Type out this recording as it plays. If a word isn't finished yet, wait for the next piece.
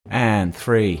And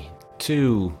 3,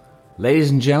 2,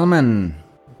 ladies and gentlemen,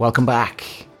 welcome back.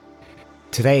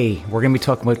 Today, we're going to be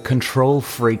talking about control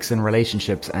freaks in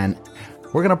relationships, and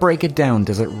we're going to break it down.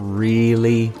 Does it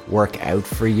really work out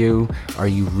for you? Are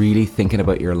you really thinking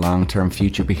about your long-term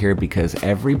future here? Because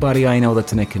everybody I know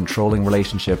that's in a controlling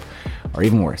relationship, or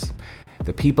even worse,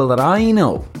 the people that I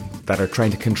know that are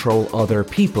trying to control other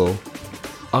people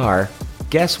are,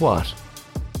 guess what?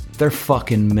 They're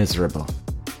fucking miserable.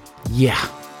 Yeah,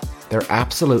 they're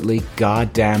absolutely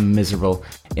goddamn miserable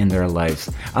in their lives.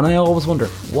 And I always wonder,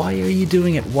 why are you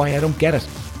doing it? Why? I don't get it.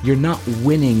 You're not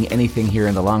winning anything here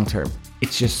in the long term.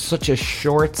 It's just such a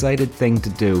short-sighted thing to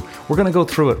do. We're going to go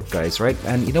through it, guys, right?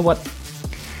 And you know what?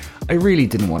 I really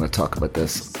didn't want to talk about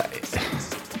this.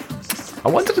 I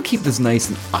wanted to keep this nice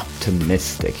and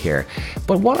optimistic here.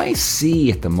 But what I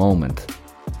see at the moment...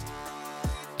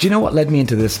 Do you know what led me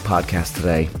into this podcast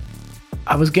today?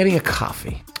 I was getting a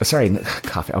coffee.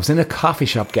 I was in a coffee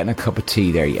shop getting a cup of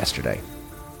tea there yesterday.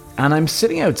 And I'm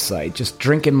sitting outside just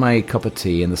drinking my cup of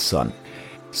tea in the sun.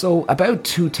 So about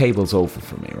 2 tables over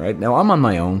from me, right? Now I'm on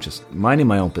my own, just minding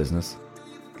my own business.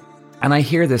 And I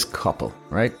hear this couple,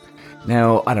 right?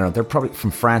 Now, I don't know, they're probably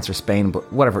from France or Spain,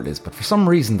 but whatever it is. But for some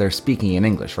reason, they're speaking in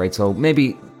English, right? So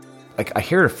maybe, like, I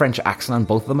hear a French accent on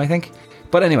both of them, I think.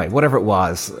 But anyway, whatever it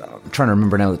was, I'm trying to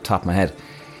remember now at the top of my head.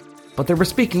 But they were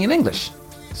speaking in English.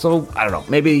 So, I don't know,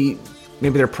 maybe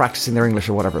they're practicing their English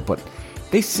or whatever, but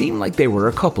they seemed like they were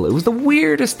a couple. It was the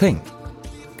weirdest thing.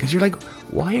 Because you're like,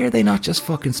 why are they not just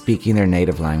fucking speaking their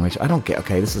native language? I don't get,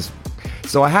 okay, this is...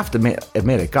 So I have to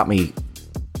admit, it got me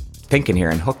thinking here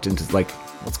and hooked into, like,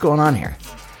 what's going on here?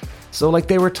 So, like,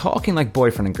 they were talking like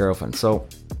boyfriend and girlfriend. So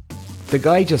the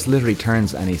guy just literally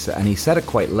turns and he said it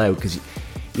quite loud, because...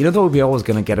 You know, though, we're always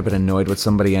going to get a bit annoyed with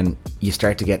somebody and you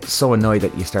start to get so annoyed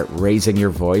that you start raising your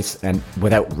voice and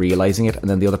without realizing it, and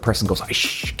then the other person goes,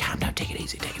 shh, calm down, take it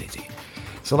easy.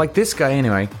 So like this guy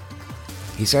anyway,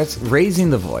 he starts raising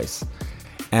the voice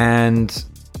and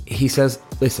he says,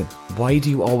 listen, why do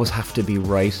you always have to be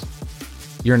right?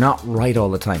 You're not right all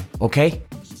the time, okay?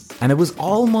 And it was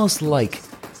almost like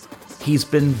he's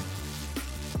been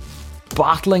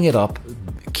bottling it up,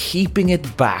 keeping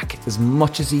it back as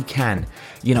much as he can,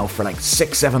 you know, for like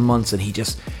 6-7 months, and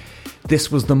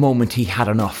this was the moment he had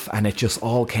enough, and it just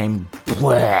all came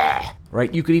blah,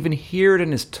 right? You could even hear it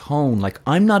in his tone. Like,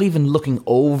 I'm not even looking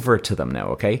over to them now,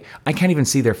 okay? I can't even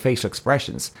see their facial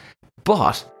expressions,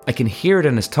 but I can hear it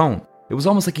in his tone. It was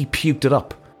almost like he puked it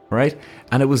up, right?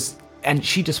 And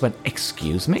she just went,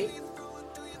 excuse me?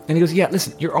 And he goes, yeah,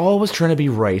 listen, you're always trying to be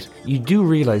right. You do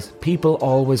realize people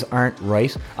always aren't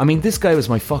right. I mean, this guy was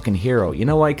my fucking hero. You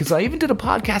know why? Because I even did a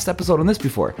podcast episode on this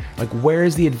before. Like,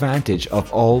 where's the advantage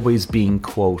of always being,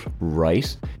 quote,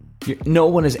 right? No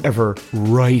one is ever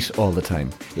right all the time.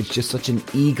 It's just such an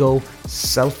ego,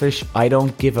 selfish, I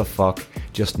don't give a fuck.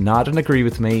 Just nod and agree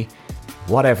with me.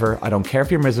 Whatever. I don't care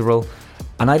if you're miserable.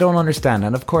 And I don't understand.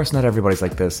 And of course, not everybody's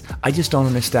like this. I just don't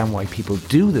understand why people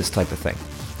do this type of thing.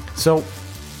 So...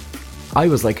 I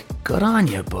was like, good on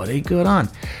you, buddy, good on.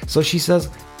 So she says,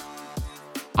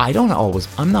 I'm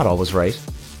not always right.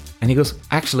 And he goes,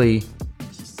 actually,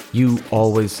 you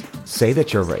always say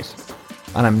that you're right.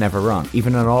 And I'm never wrong,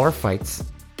 even in all our fights.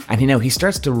 And he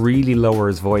starts to really lower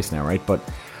his voice now, right? But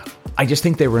I just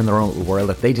think they were in their own little world,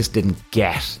 that they just didn't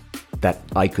get that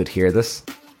I could hear this.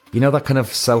 You know, that kind of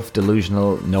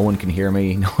self-delusional, no one can hear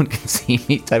me, no one can see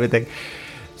me type of thing.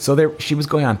 So she was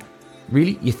going on,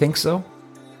 really? You think so?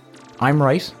 I'm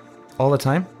right all the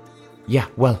time? Yeah,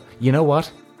 well, you know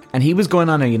what? And he was going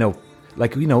on,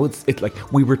 it's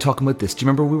like, we were talking about this. Do you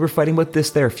remember we were fighting about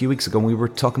this there a few weeks ago, and we were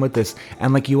talking about this,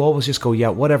 and like, you always just go, yeah,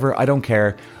 whatever, I don't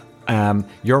care,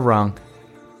 you're wrong.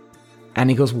 And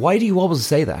he goes, why do you always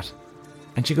say that?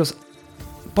 And she goes,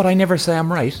 but I never say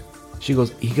I'm right. He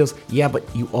goes, yeah, but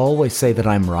you always say that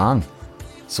I'm wrong.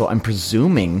 So I'm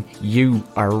presuming you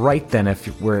are right then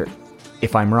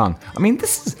if I'm wrong. I mean,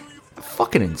 this is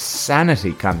fucking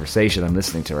insanity conversation I'm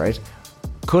listening to, right?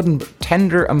 Couldn't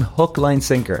tender hook, line,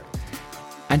 sinker.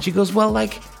 And she goes, well,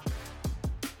 like,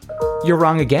 you're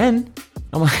wrong again.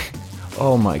 I'm like,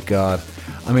 oh my God.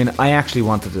 I mean, I actually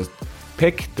wanted to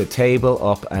pick the table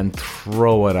up and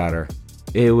throw it at her.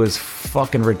 It was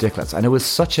fucking ridiculous. And it was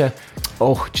such a,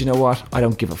 oh, do you know what? I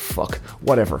don't give a fuck.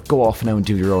 Whatever. Go off now and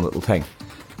do your own little thing.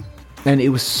 And it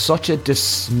was such a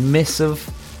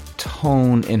dismissive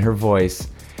tone in her voice.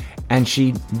 And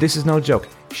this is no joke,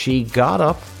 she got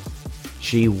up,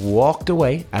 she walked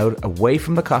away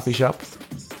from the coffee shop,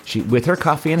 she, with her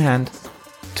coffee in hand,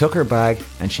 took her bag,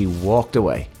 and she walked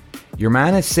away. Your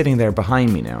man is sitting there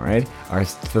behind me now, right? Or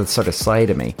to the sort of side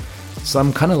of me. So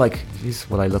I'm kind of like, geez,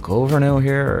 will I look over now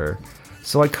here? Or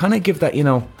So I kind of give that,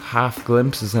 half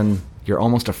glimpses, and you're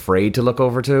almost afraid to look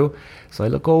over too. So I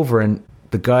look over, and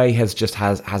the guy has his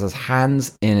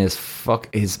hands in his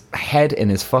head in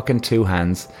his fucking two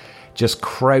hands, just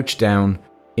crouched down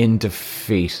in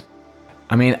defeat.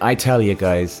 I mean, I tell you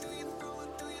guys,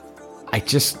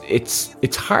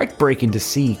 it's heartbreaking to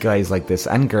see guys like this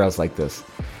and girls like this.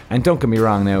 And don't get me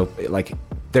wrong now, like,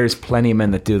 there's plenty of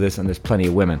men that do this and there's plenty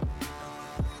of women.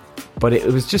 But it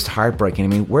was just heartbreaking. I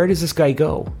mean, where does this guy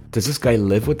go? Does this guy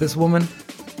live with this woman?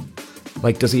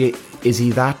 Like, is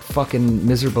he that fucking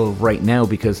miserable right now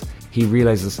because he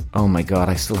realizes, oh my god,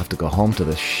 I still have to go home to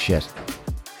this shit.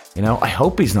 I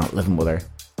hope he's not living with her.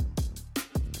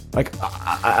 Like,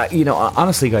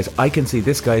 honestly, guys, I can see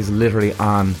this guy's literally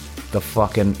on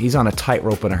he's on a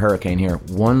tightrope in a hurricane here.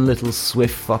 One little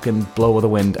swift fucking blow of the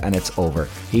wind and it's over.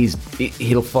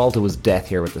 He'll fall to his death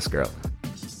here with this girl.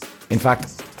 In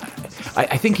fact,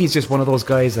 I think he's just one of those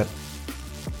guys that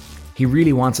he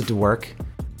really wants it to work,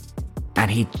 and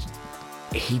he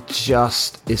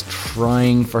just is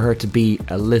trying for her to be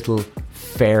a little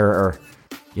fairer,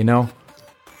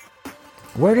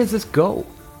 Where does this go?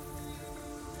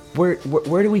 Where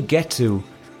do we get to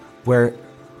where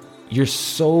you're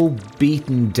so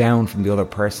beaten down from the other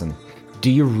person? Do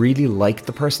you really like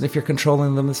the person if you're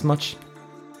controlling them this much?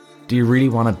 Do you really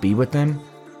want to be with them?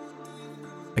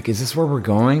 Like, is this where we're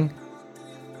going?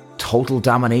 Total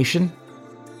domination?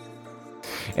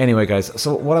 Anyway, guys,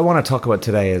 so what I want to talk about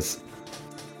today is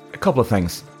a couple of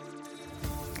things.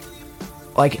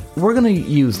 Like, we're going to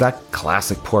use that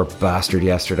classic poor bastard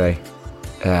yesterday.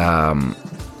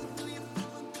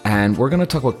 And we're going to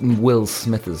talk about Will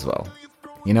Smith as well.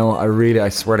 I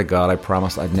swear to God, I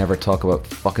promised I'd never talk about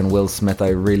fucking Will Smith.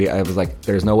 I was like,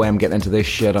 there's no way I'm getting into this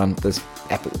shit on this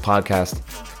epic podcast.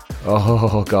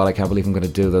 Oh God, I can't believe I'm going to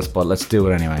do this, but let's do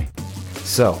it anyway.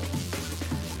 So,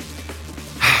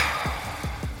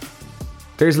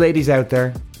 there's ladies out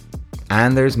there,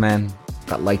 and there's men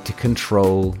that like to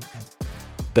control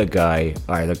the guy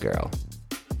or the girl.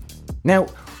 Now,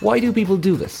 why do people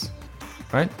do this?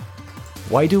 Right?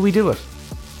 Why do we do it?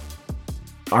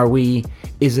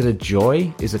 Is it a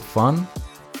joy? Is it fun?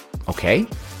 Okay,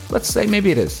 let's say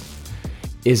maybe it is.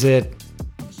 Is it,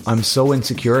 I'm so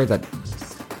insecure that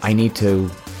I need to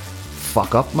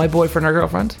fuck up my boyfriend or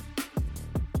girlfriend?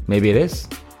 Maybe it is.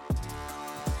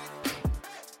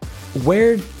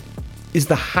 Where is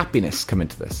the happiness come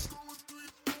into this?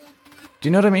 Do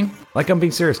you know what I mean? Like, I'm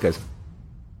being serious, guys.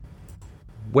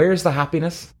 Where's the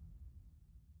happiness?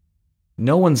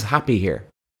 No one's happy here.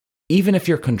 Even if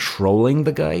you're controlling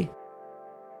the guy,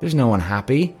 there's no one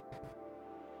happy.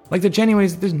 Like,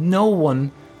 there's no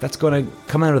one that's going to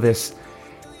come out of this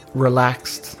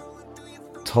relaxed,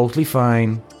 totally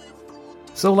fine.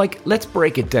 So, like, let's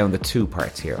break it down to two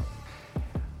parts here.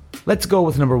 Let's go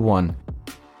with number one.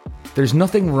 There's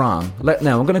nothing wrong.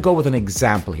 Now, I'm going to go with an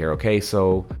example here, okay?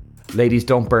 So, ladies,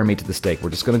 don't burn me to the stake.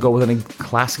 We're just going to go with a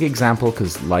classic example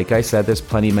because, like I said, there's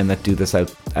plenty of men that do this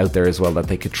out there as well, that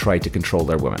they could try to control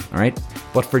their women, all right?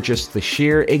 But for just the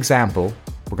sheer example,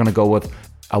 we're going to go with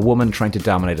a woman trying to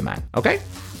dominate a man, okay?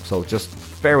 So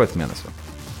just bear with me on this one.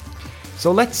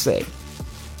 So let's say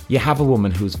you have a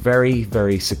woman who's very,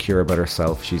 very secure about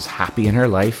herself. She's happy in her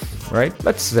life, right?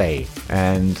 Let's say.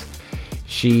 And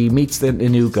she meets the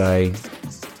new guy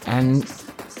and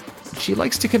she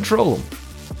likes to control him.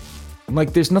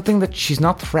 Like, there's nothing that she's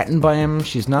not threatened by him.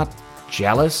 She's not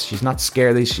jealous. She's not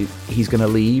scared that he's going to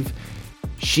leave.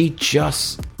 She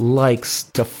just likes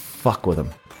to fuck with him.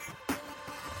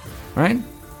 Right?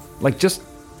 Like, just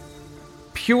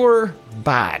pure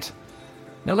bad.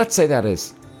 Now, let's say that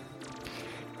is.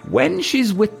 When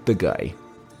she's with the guy,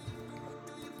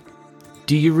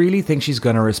 do you really think she's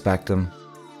going to respect him?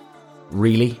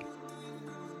 Really?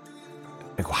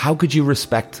 Like, how could you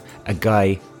respect a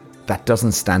guy that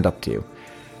doesn't stand up to you?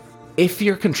 If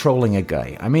you're controlling a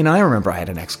guy, I mean, I remember I had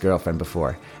an ex-girlfriend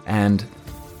before, and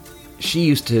she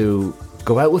used to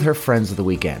go out with her friends at the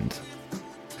weekend,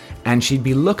 and she'd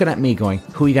be looking at me going,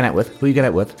 who are you going out with? Who are you going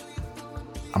out with?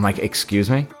 I'm like, excuse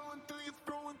me?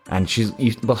 And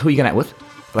well, who are you going out with?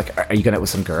 Like, are you going out with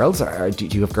some girls? Or do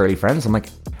you have girly friends? I'm like,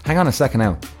 hang on a second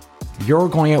now. You're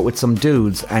going out with some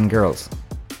dudes and girls.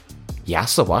 Yeah,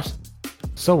 so what?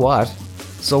 So what?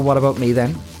 So what about me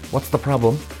then? What's the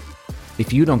problem?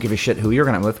 If you don't give a shit who you're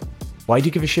going out with, why do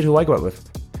you give a shit who I go out with?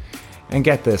 And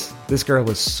get this girl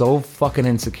was so fucking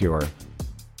insecure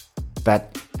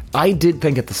that I did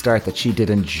think at the start that she did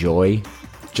enjoy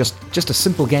just a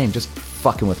simple game, just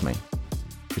fucking with me.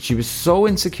 But she was so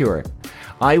insecure.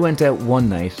 I went out one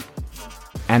night,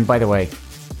 and by the way,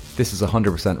 this is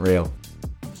 100% real.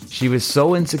 She was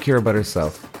so insecure about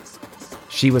herself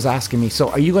she was asking me, so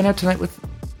are you going out tonight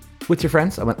with your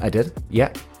friends? I went, I did.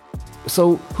 Yeah.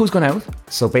 So who's going out?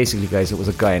 So basically, guys, it was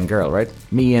a guy and girl, right?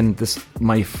 Me and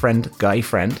my guy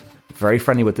friend, very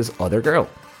friendly with this other girl.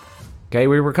 Okay,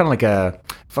 we were kind of like a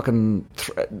fucking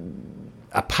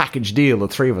a package deal, the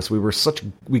three of us.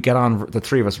 We get on, the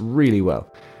three of us, really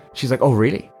well. She's like, oh,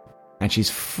 really? And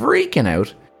she's freaking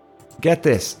out. Get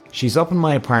this. She's up in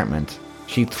my apartment.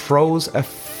 She throws a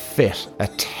fit, a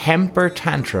temper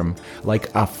tantrum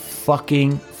like a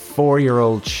fucking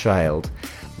 4-year-old child,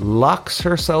 locks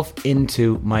herself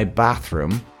into my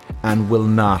bathroom and will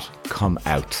not come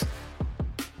out.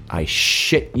 I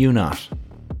shit you not.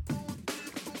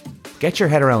 Get your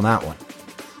head around that one.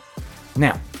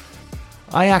 Now,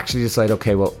 I actually decide,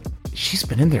 okay, well, she's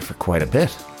been in there for quite a bit.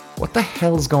 What the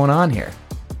hell's going on here?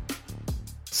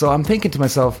 So I'm thinking to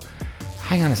myself,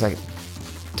 hang on a second.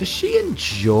 Does she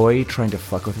enjoy trying to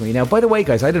fuck with me? Now, by the way,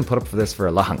 guys, I didn't put up for this for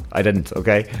a long. I didn't,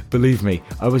 okay? Believe me.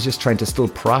 I was just trying to still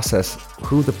process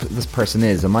who this person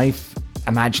is. Am I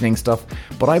imagining stuff?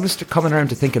 But I was coming around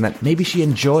to thinking that maybe she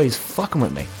enjoys fucking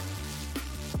with me.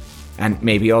 And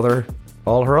maybe all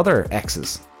her other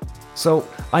exes. So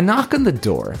I knock on the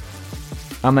door.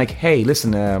 I'm like, hey,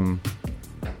 listen,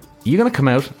 you gonna come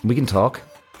out? We can talk.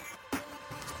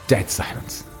 Dead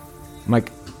silence. I'm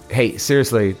like, hey,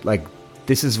 seriously, like,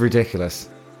 this is ridiculous.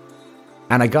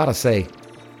 And I gotta say,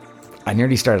 I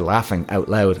nearly started laughing out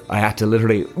loud. I had to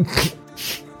literally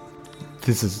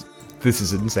this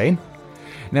is insane.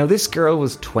 Now, this girl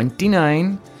was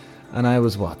 29 and I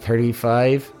was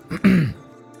 35.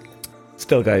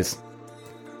 Still, guys,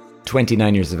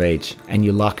 29 years of age, and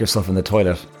you lock yourself in the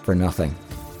toilet for nothing.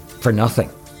 For nothing.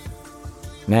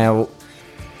 Now,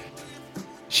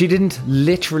 she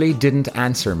literally didn't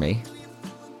answer me.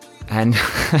 And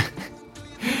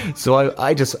so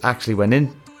I just actually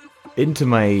went into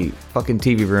my fucking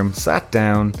TV room, sat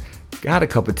down, got a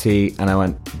cup of tea, and I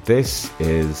went,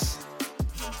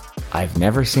 I've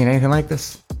never seen anything like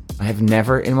this. I have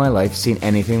never in my life seen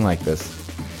anything like this.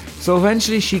 So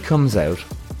eventually she comes out,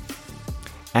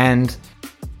 and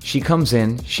she comes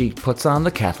in, she puts on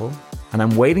the kettle, and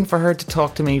I'm waiting for her to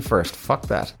talk to me first. Fuck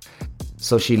that.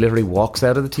 So she literally walks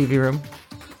out of the TV room,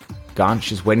 gone,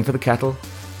 she's waiting for the kettle.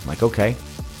 I'm like, okay.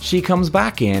 She comes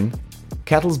back in,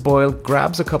 kettle's boiled,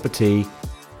 grabs a cup of tea,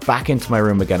 back into my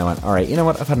room again. I went, all right, you know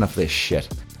what? I've had enough of this shit.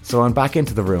 So I went back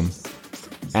into the room,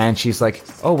 and she's like,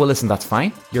 oh, well, listen, that's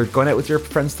fine. You're going out with your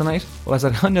friends tonight? Well, I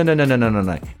said, oh, no.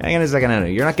 Hang on a second, no.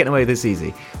 You're not getting away this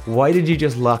easy. Why did you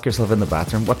just lock yourself in the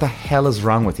bathroom? What the hell is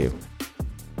wrong with you?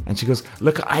 And she goes,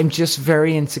 look, I'm just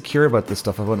very insecure about this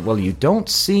stuff. I went, well, you don't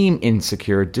seem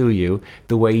insecure, do you?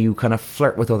 The way you kind of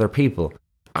flirt with other people.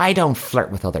 I don't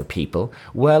flirt with other people.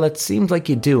 Well, it seems like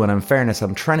you do, and in fairness,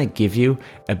 I'm trying to give you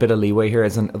a bit of leeway here.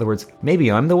 As in other words,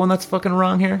 maybe I'm the one that's fucking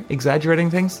wrong here, exaggerating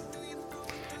things.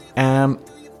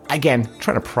 Again,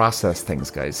 trying to process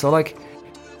things, guys. So, like,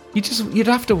 you'd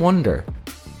have to wonder.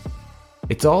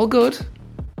 It's all good,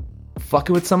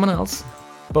 fucking with someone else,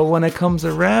 but when it comes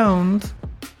around,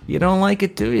 you don't like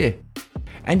it, do you?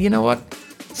 And you know what?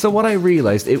 So what I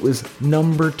realized, it was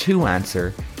number 2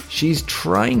 answer. She's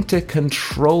trying to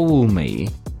control me.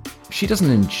 She doesn't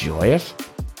enjoy it,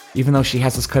 even though she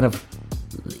has this kind of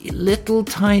little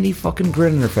tiny fucking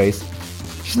grin on her face.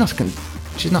 She's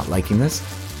not liking this.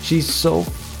 She's so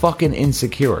fucking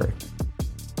insecure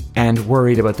and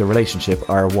worried about the relationship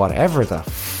or whatever the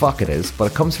fuck it is, but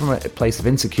it comes from a place of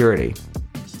insecurity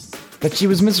that she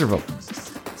was miserable.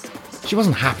 She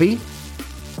wasn't happy.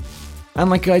 And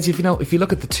like, guys, if you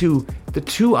look at the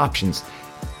two options,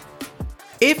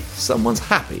 if someone's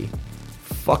happy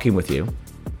fucking with you,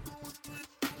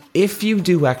 if you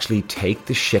do actually take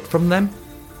the shit from them,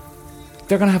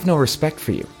 they're gonna have no respect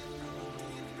for you.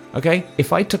 Okay?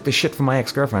 If I took the shit from my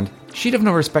ex-girlfriend, she'd have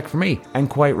no respect for me,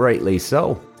 and quite rightly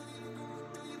so.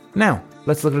 Now,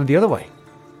 let's look at it the other way.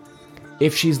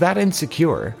 If she's that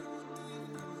insecure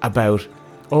about,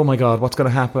 oh my god, what's gonna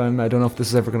happen? I don't know if this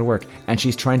is ever gonna work, and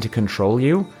she's trying to control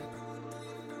you,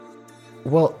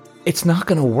 well, it's not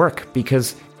going to work,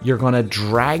 because you're going to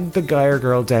drag the guy or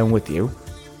girl down with you.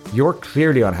 You're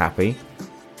clearly unhappy.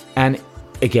 And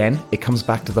again, it comes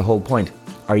back to the whole point.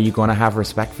 Are you going to have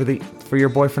respect for your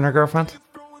boyfriend or girlfriend?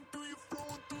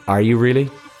 Are you really?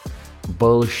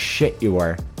 Bullshit you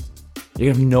are. You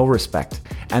have no respect.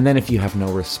 And then if you have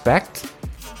no respect,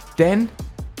 then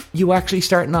you actually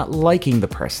start not liking the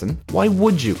person. Why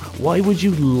would you? Why would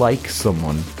you like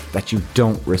someone that you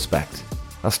don't respect?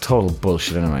 That's total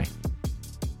bullshit anyway.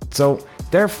 So,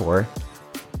 therefore,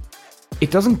 it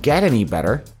doesn't get any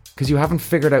better because you haven't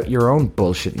figured out your own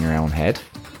bullshit in your own head.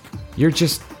 You're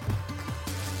just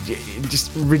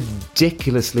just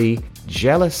ridiculously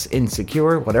jealous,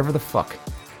 insecure, whatever the fuck.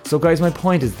 So guys, my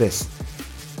point is this.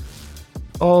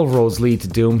 All roads lead to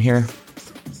doom here.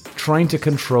 Trying to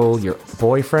control your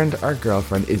boyfriend or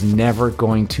girlfriend is never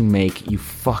going to make you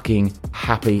fucking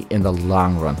happy in the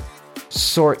long run.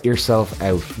 Sort yourself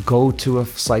out. Go to a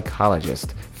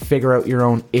psychologist. Figure out your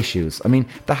own issues. I mean,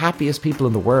 the happiest people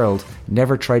in the world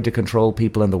never tried to control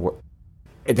people in the world.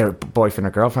 Their boyfriend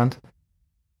or girlfriend.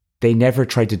 They never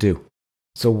tried to do.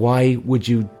 So why would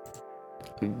you...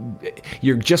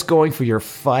 You're just going for your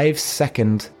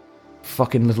 5-second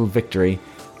fucking little victory,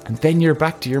 and then you're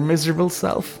back to your miserable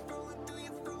self.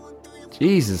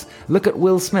 Jesus. Look at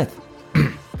Will Smith.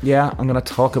 Yeah, I'm going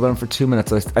to talk about him for 2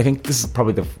 minutes. I think this is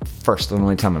probably the first and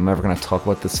only time I'm ever going to talk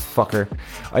about this fucker.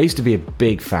 I used to be a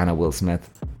big fan of Will Smith.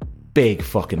 Big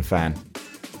fucking fan.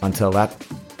 Until that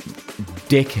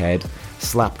dickhead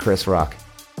slapped Chris Rock.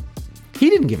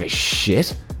 He didn't give a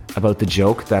shit about the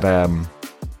joke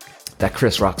that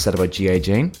Chris Rock said about G.I.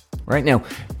 Jane. Right now,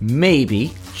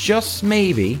 maybe, just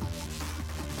maybe,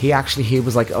 he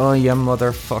was like, oh, you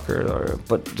motherfucker.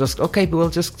 But just, okay, but we'll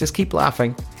just keep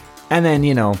laughing. And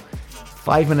then,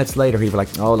 5 minutes later, he'd be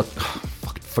like, oh, look,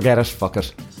 forget it, fuck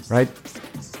it, right?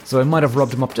 So it might have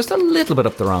rubbed him up just a little bit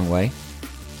up the wrong way.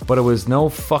 But it was no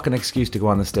fucking excuse to go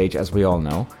on the stage, as we all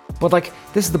know. But,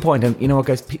 this is the point. And you know what,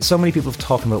 guys? So many people have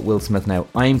talking about Will Smith now.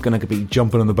 I'm going to be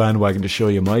jumping on the bandwagon to show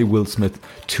you my Will Smith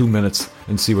 2 minutes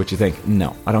and see what you think.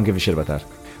 No, I don't give a shit about that.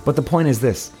 But the point is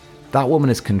this. That woman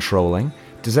is controlling.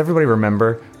 Does everybody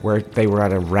remember where they were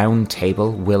at a round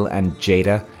table, Will and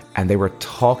Jada, and they were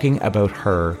talking about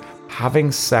her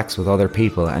having sex with other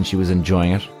people and she was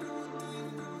enjoying it?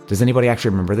 Does anybody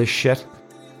actually remember this shit?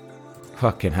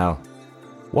 Fucking hell.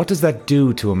 What does that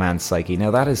do to a man's psyche?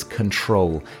 Now that is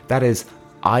control. That is,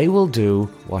 I will do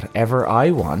whatever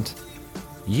I want.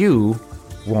 You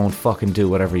won't fucking do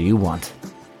whatever you want.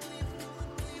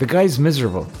 The guy's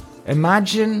miserable.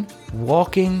 Imagine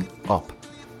walking up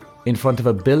in front of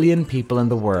 1 billion people in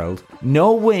the world,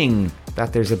 knowing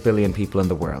that there's 1 billion people in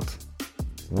the world,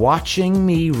 watching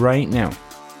me right now,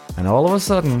 and all of a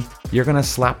sudden, you're gonna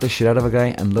slap the shit out of a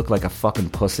guy and look like a fucking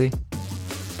pussy.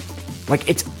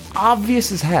 It's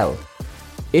obvious as hell.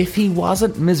 If he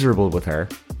wasn't miserable with her,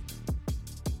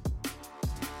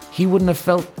 he wouldn't have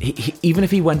felt... even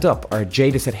if he went up, or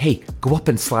Jada said, hey, go up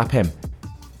and slap him.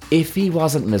 If he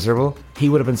wasn't miserable, he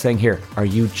would have been saying, here, are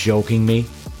you joking me?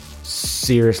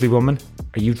 Seriously, woman?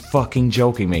 Are you fucking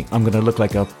joking me? I'm going to look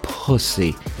like a pussy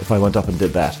if I went up and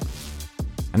did that.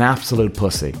 An absolute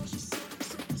pussy.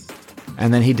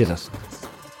 And then he did it.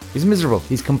 He's miserable.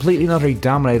 He's completely and utterly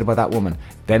dominated by that woman.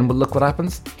 Then look what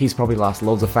happens. He's probably lost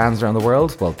loads of fans around the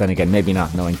world. Well, then again, maybe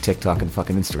not, knowing TikTok and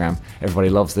fucking Instagram. Everybody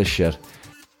loves this shit.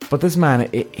 But this man,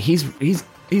 he's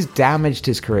damaged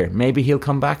his career. Maybe he'll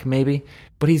come back, maybe.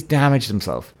 But he's damaged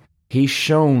himself. He's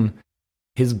shown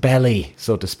his belly,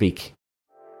 so to speak.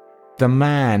 The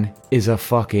man is a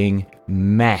fucking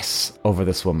mess over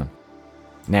this woman.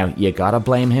 Now, you gotta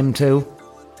blame him too.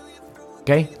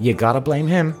 Okay? You gotta blame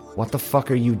him. What the fuck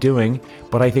are you doing?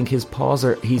 But I think his paws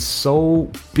he's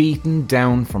so beaten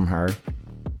down from her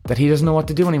that he doesn't know what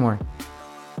to do anymore.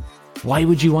 Why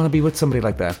would you want to be with somebody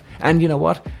like that? And you know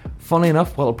what? Funnily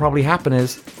enough, what'll probably happen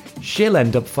is she'll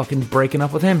end up fucking breaking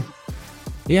up with him.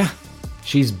 Yeah.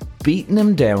 She's beating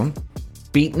him down,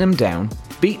 and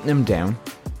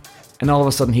all of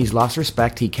a sudden he's lost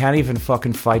respect. He can't even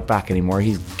fucking fight back anymore.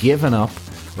 He's given up,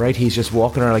 right? He's just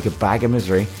walking around like a bag of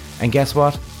misery. And guess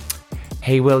what?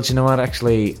 Hey, Will, do you know what?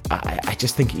 Actually, I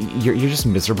just think you're just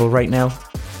miserable right now.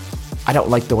 I don't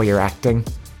like the way you're acting.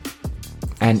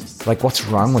 And, what's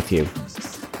wrong with you?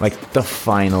 The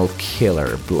final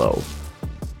killer blow.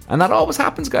 And that always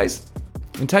happens, guys.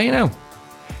 I can tell you now.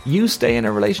 You stay in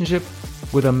a relationship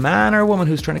with a man or a woman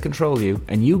who's trying to control you,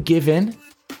 and you give in,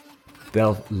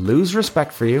 they'll lose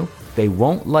respect for you, they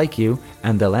won't like you,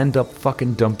 and they'll end up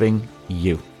fucking dumping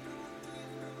you.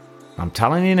 I'm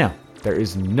telling you now, there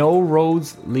is no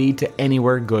roads lead to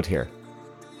anywhere good here.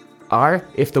 Or,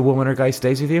 if the woman or guy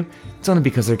stays with you, it's only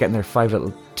because they're getting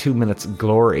their 2 minutes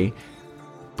glory,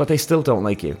 but they still don't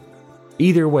like you.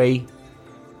 Either way,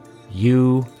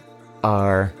 you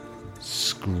are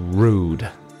screwed.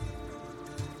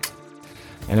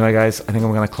 Anyway, guys, I think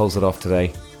I'm going to close it off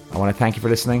today. I want to thank you for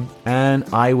listening, and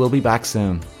I will be back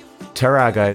soon. Ta-ra, guys.